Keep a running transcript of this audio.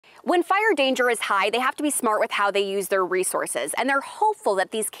When fire danger is high, they have to be smart with how they use their resources, and they're hopeful that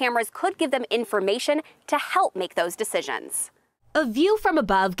these cameras could give them information to help make those decisions. A view from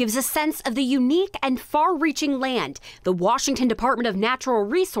above gives a sense of the unique and far-reaching land the Washington Department of Natural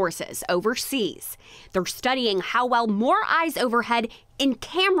Resources oversees. They're studying how well more eyes overhead in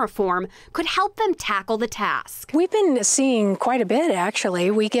camera form could help them tackle the task. We've been seeing quite a bit, actually.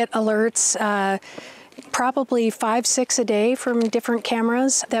 We get alerts probably 5, 6 a day from different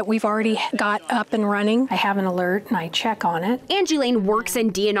cameras that we've already got up and running. I have an alert and I check on it. Angie Lane works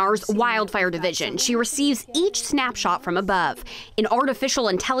in DNR's wildfire division. She receives each snapshot from above. An artificial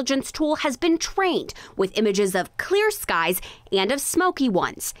intelligence tool has been trained with images of clear skies and of smoky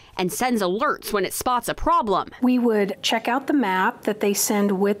ones and sends alerts when it spots a problem. We would check out the map that they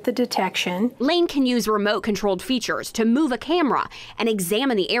send with the detection. Lane can use remote-controlled features to move a camera and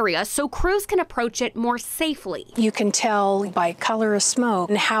examine the area so crews can approach it more safely. You can tell by color of smoke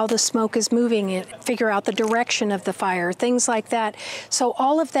and how the smoke is moving and figure out the direction of the fire, things like that. So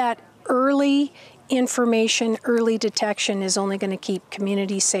all of that early information, early detection is only going to keep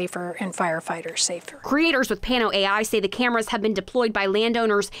communities safer and firefighters safer. Creators with Pano AI say the cameras have been deployed by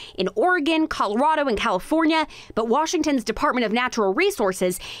landowners in Oregon, Colorado, and California, but Washington's Department of Natural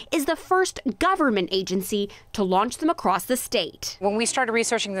Resources is the first government agency to launch them across the state. When we started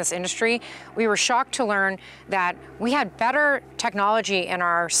researching this industry, we were shocked to learn that we had better technology in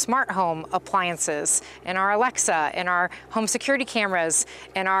our smart home appliances, in our Alexa, in our home security cameras,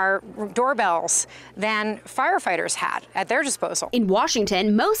 in our doorbells, than firefighters had at their disposal. In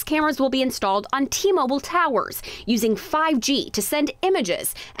Washington, most cameras will be installed on T-Mobile towers using 5G to send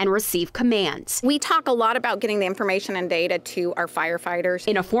images and receive commands. We talk a lot about getting the information and data to our firefighters.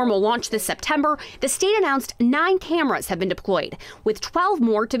 In a formal launch this September, the state announced 9 cameras have been deployed, with 12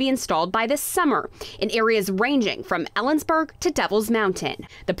 more to be installed by this summer in areas ranging from Ellensburg to Devil's Mountain.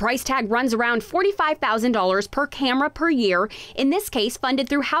 The price tag runs around $45,000 per camera per year, in this case funded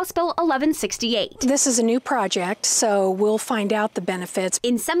through House Bill 1168. This is a new project, so we'll find out the benefits.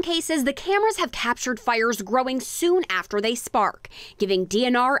 In some cases, the cameras have captured fires growing soon after they spark, giving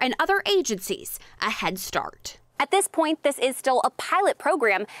DNR and other agencies a head start. At this point, this is still a pilot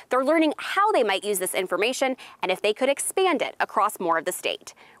program. They're learning how they might use this information and if they could expand it across more of the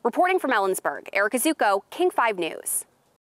state. Reporting from Ellensburg, Erica Zucco, King 5 News.